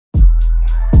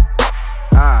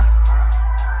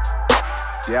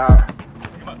Yeah.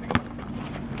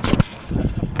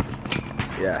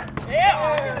 Yeah.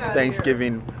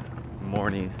 Thanksgiving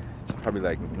morning. It's probably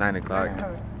like 9 o'clock.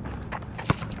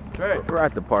 We're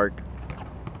at the park.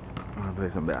 I'm gonna play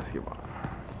some basketball.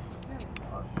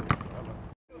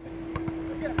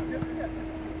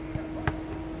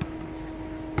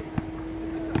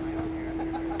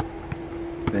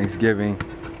 Thanksgiving.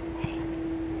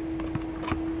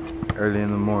 Early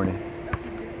in the morning.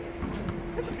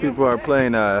 People are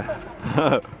playing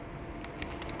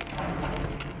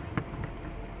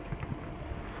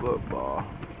football.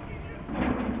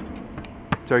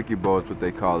 Turkey bowl is what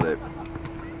they call it.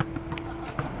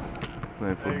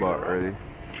 Playing football early.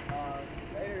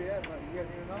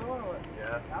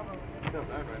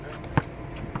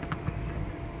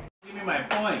 Give me my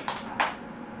point.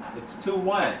 It's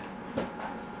 2-1.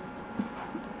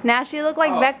 Nash, you look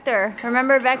like Vector.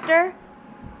 Remember Vector?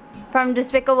 From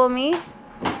Despicable Me?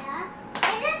 Yeah.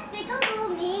 It's Despicable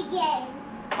Me game.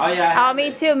 Oh yeah. Oh,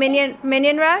 me too.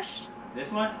 Minion Rush?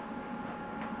 This one?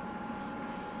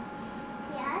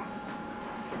 Yes.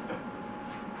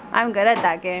 I'm good at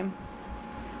that game.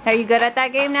 Are you good at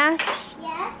that game, Nash?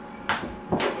 Yes.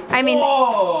 I mean,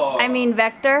 Whoa. I mean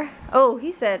Vector. Oh,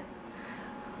 he said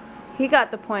he got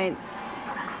the points.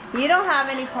 You don't have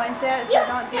any points yet, so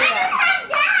don't do I that. don't have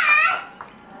that.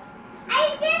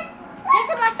 There's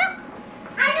some more stuff.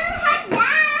 I don't have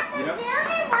that. The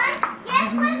building one.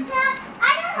 Yes, but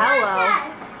I don't Hello. have that.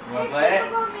 You wanna play it?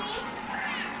 Despicable Me.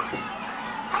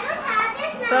 I don't have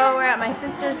this. So we're at my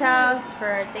sister's house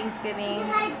for Thanksgiving,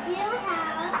 Because I do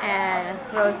have. and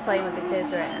Rose playing with the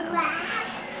kids right now.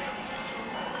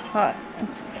 Black.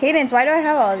 Cadence, why do I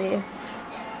have all these?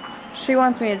 She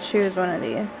wants me to choose one of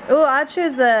these. Ooh, I'll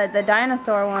choose the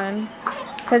dinosaur one,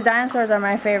 because dinosaurs are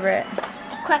my favorite.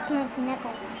 Quackman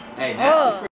Nichols. Hey, now.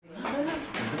 Oh.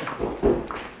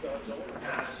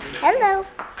 Hello.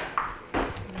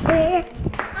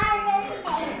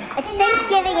 It's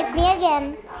Thanksgiving. It's me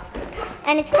again.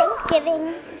 And it's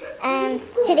Thanksgiving. And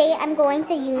today I'm going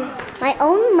to use my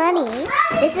own money.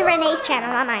 This is Renee's channel,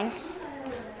 not mine.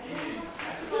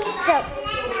 So,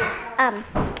 I'm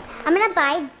going to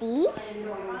buy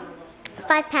these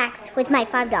 5 packs with my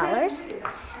 $5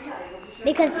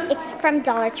 because it's from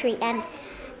Dollar Tree and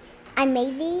I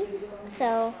made these,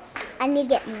 so I need to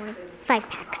get more 5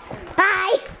 packs.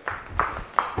 Bye!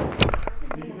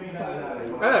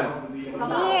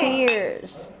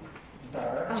 Cheers.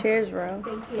 Cheers, bro.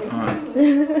 Sure.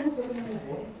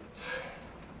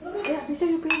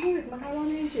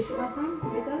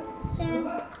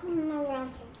 No, wrong.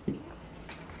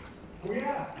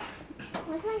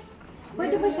 What's mine?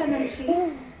 Pwede ba siya ng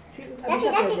cheese? That's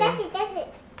it.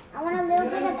 I want a little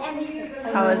bit of everything.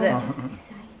 How is it?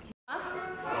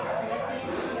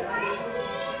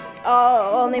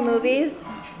 Oh, only movies?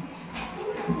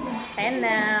 And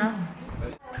now,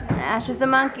 Ash is a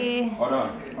monkey. Hold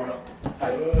on.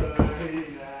 That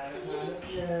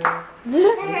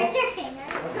hurts your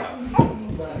fingers.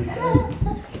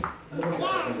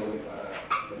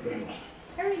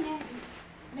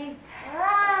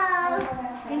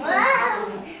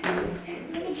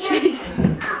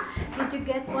 Did you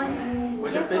get one?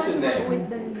 What's your fish's name? With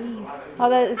the leaf.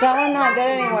 Oh, is that one not good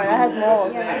anymore? That has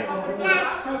mold.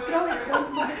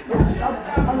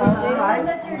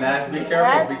 Nah, be careful,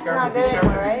 That's be careful, not be good careful,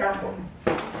 anymore, be right? careful.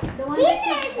 The one Peter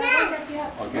that is you,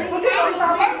 Okay.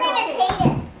 His name is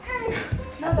Hayden.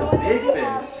 Big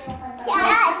fish.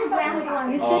 Yeah, it's a brown one.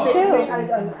 You should too.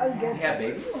 Yeah,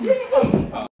 baby.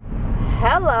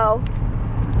 Hello.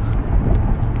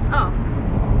 Oh.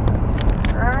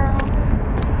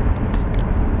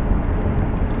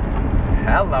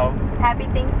 Hello. Happy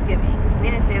Thanksgiving. We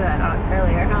didn't say that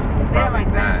earlier, huh? We didn't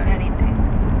like mention anything.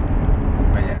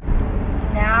 But yeah.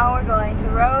 Now we're going to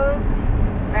Rose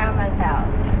Grandma's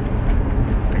house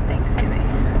for Thanksgiving.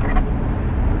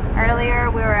 Earlier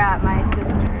we were at my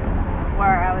sister's,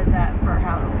 where I was at for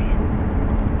Halloween.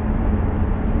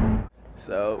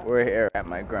 So we're here at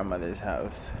my grandmother's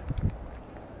house.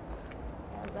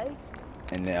 LA?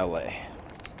 In LA.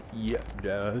 Yeah,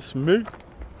 that's me.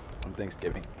 On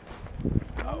Thanksgiving.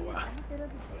 Oh wow.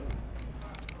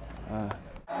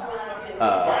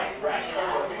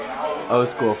 Old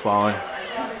school phone.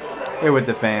 Here with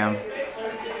the fam.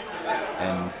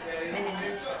 And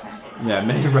yeah,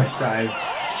 mini rush time.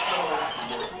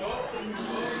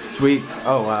 Sweets.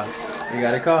 Oh wow. You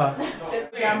got a call.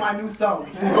 Got my new song.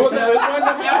 It's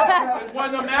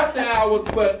one of them after hours,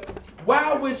 but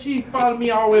why would she follow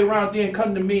me all the way around then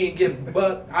come to me and get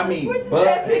butt? I mean,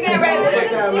 butt. She get ready to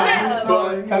take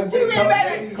everything. She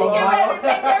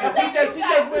just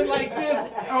went like this.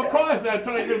 Of course, I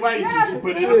told you why you should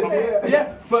put it in my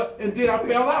yeah. But and then I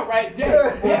fell out right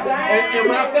there. Yeah. And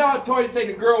when I fell out, Tori said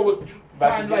the girl was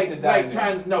trying trying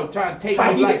to take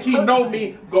me like she know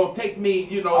me, gonna take me,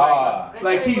 you know,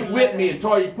 like she's with me. And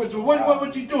Tori pushed her.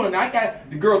 What you doing?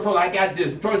 The girl told her I got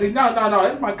this. Tori said no,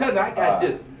 it's my cousin. I got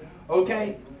this.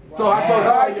 Okay. So I told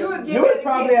her, you would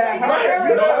probably have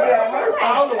heard.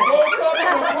 I woke up in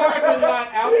the parking lot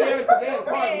out there, because they had a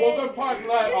park, woke up in the parking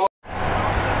lot.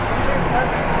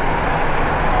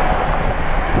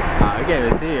 I can't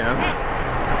even see him.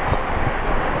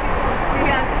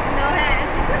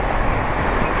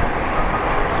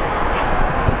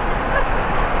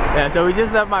 Yeah, so we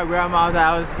just left my grandma's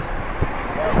house.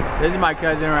 This is my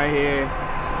cousin right here.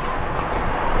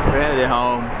 We're headed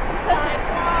home.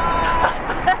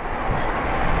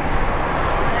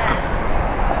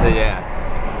 So yeah,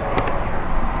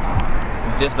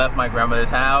 we just left my grandmother's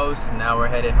house. Now we're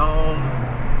headed home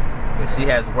because she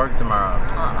has work tomorrow.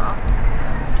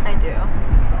 I do.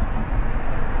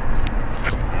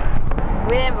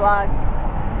 We didn't vlog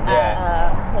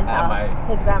his house,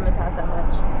 his grandma's house that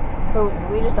much, but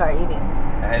we just started eating.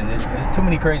 And there's too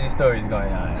many crazy stories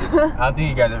going on. I don't think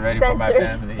you guys are ready for my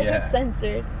family. Yeah,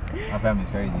 Censored. My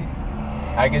family's crazy.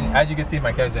 As you can see,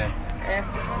 my cousin.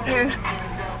 Here.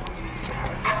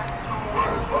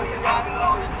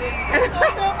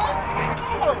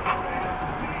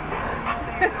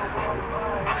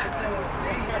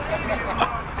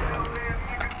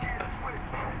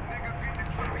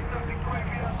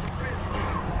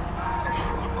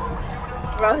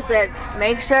 Bro said,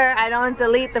 make sure I don't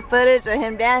delete the footage of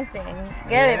him dancing.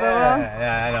 Get it, bro?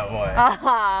 Yeah, I know, boy.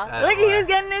 Look, he was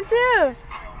getting it too.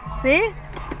 See?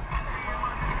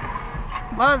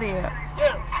 Both of you.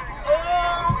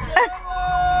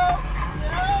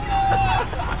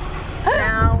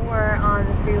 Now we're on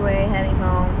the freeway heading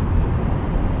home.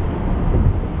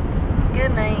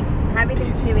 Good night. Happy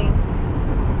Thanksgiving.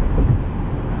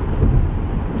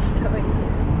 You're so Asian.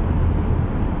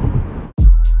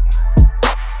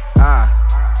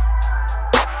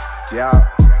 Yeah.